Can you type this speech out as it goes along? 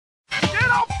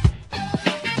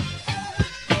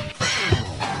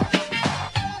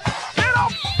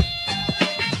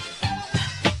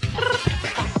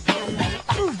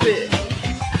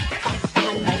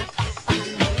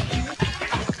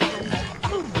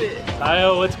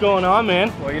Tyo, what's going on,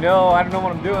 man? Well, you know, I don't know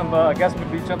what I'm doing, but I guess I'm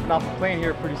gonna be jumping off the plane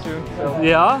here pretty soon. So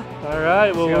Yeah? All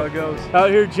right. Well, see how it goes. Out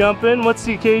here jumping. What's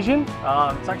the occasion?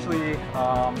 It's actually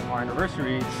our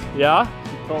anniversary. Yeah?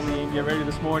 She told me get ready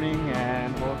this morning,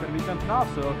 and we're gonna be jumping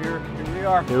off. So here we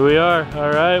are. Here we are. All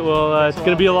right. Well, it's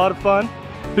gonna be a lot of fun.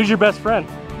 Who's your best friend?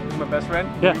 Who's my best friend?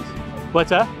 Yeah. Luis. What's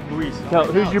that? Luis. No,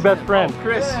 who's your best friend? Oh,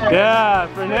 Chris. Yeah.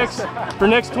 For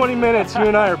next 20 minutes, you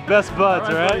and I are best buds.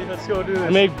 All right. Buddy, let's go do this. I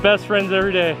make best friends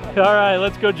every day. All right.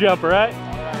 Let's go jump. All right.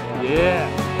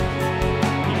 Yeah.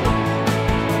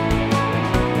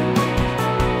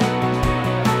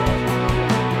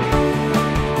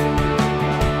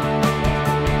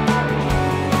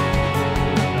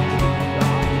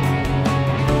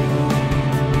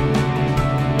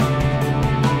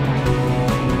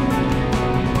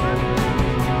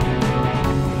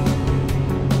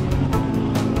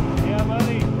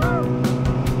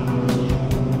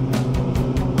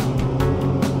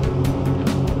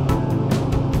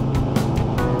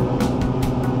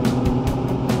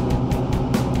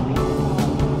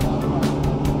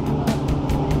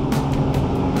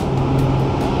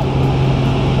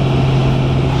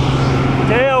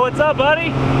 What's up, buddy?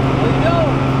 Well, you know,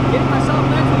 getting myself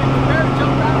mentally prepared to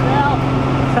jump out now.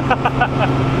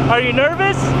 Are you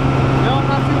nervous? No,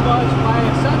 not too much. My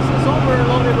sense is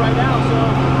overloaded right now,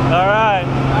 so. All right.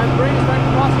 My brain is trying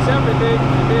to process everything.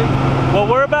 Well,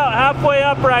 we're about halfway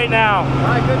up right now. All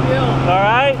right, good deal. All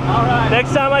right? All right.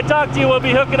 Next time I talk to you, we'll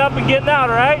be hooking up and getting out,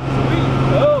 all right?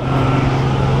 Sweet. Oh.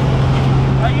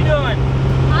 How you doing?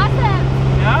 Awesome.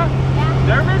 Yeah? Yeah.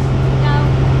 Nervous? No.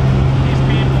 These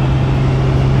people.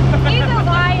 He's a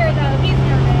liar though. He's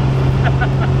nervous.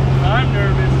 I'm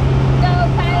nervous. No,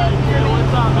 Tyler's nervous.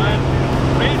 What's up, man?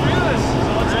 Ready to do this, so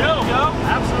let's go.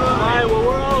 Absolutely. All right, well,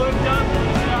 we're all hooked up.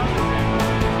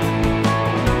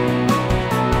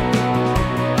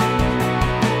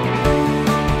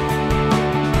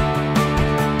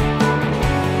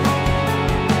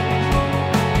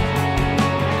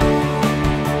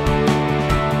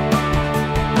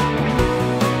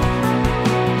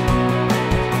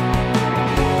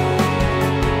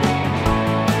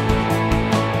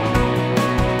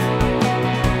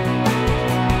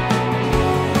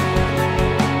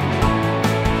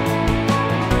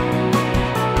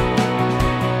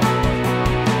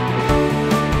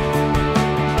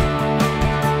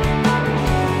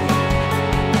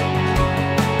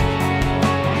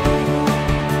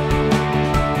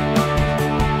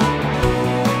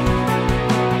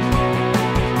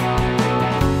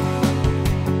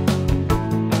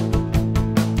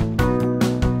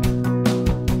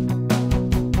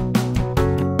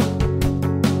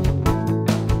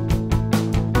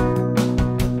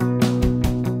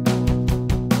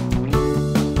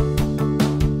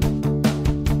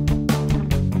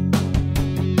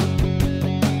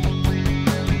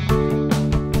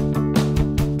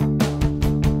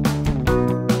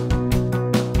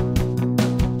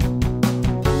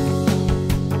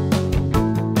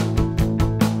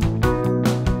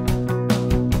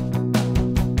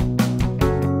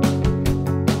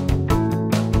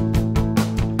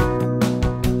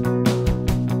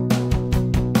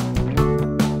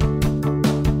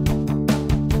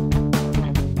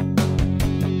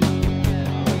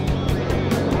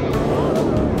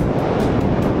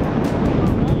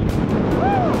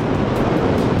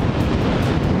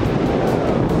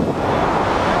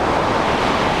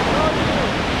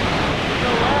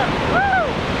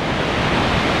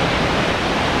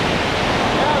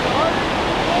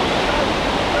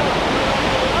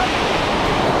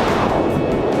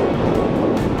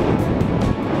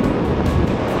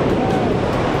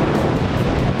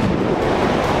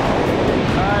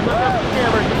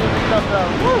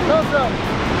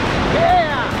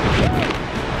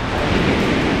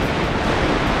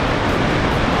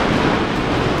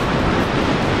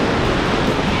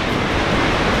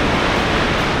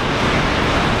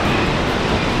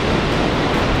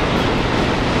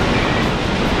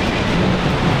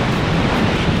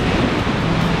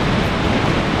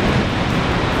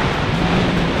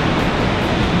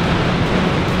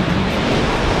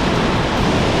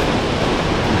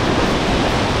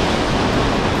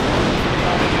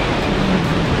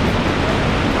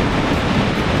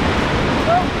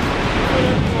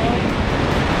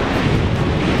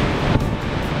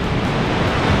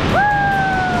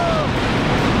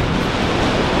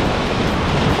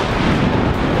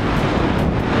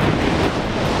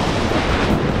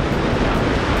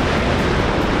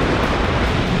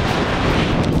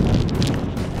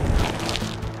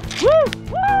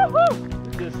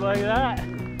 like that.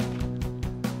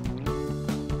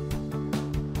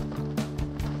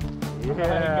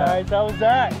 Guys, how was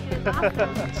that?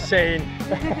 Insane.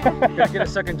 Gotta get a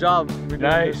second job. We've been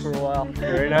doing this for a while.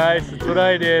 Very nice. That's what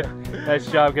I did.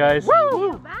 Nice job, guys.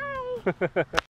 Bye.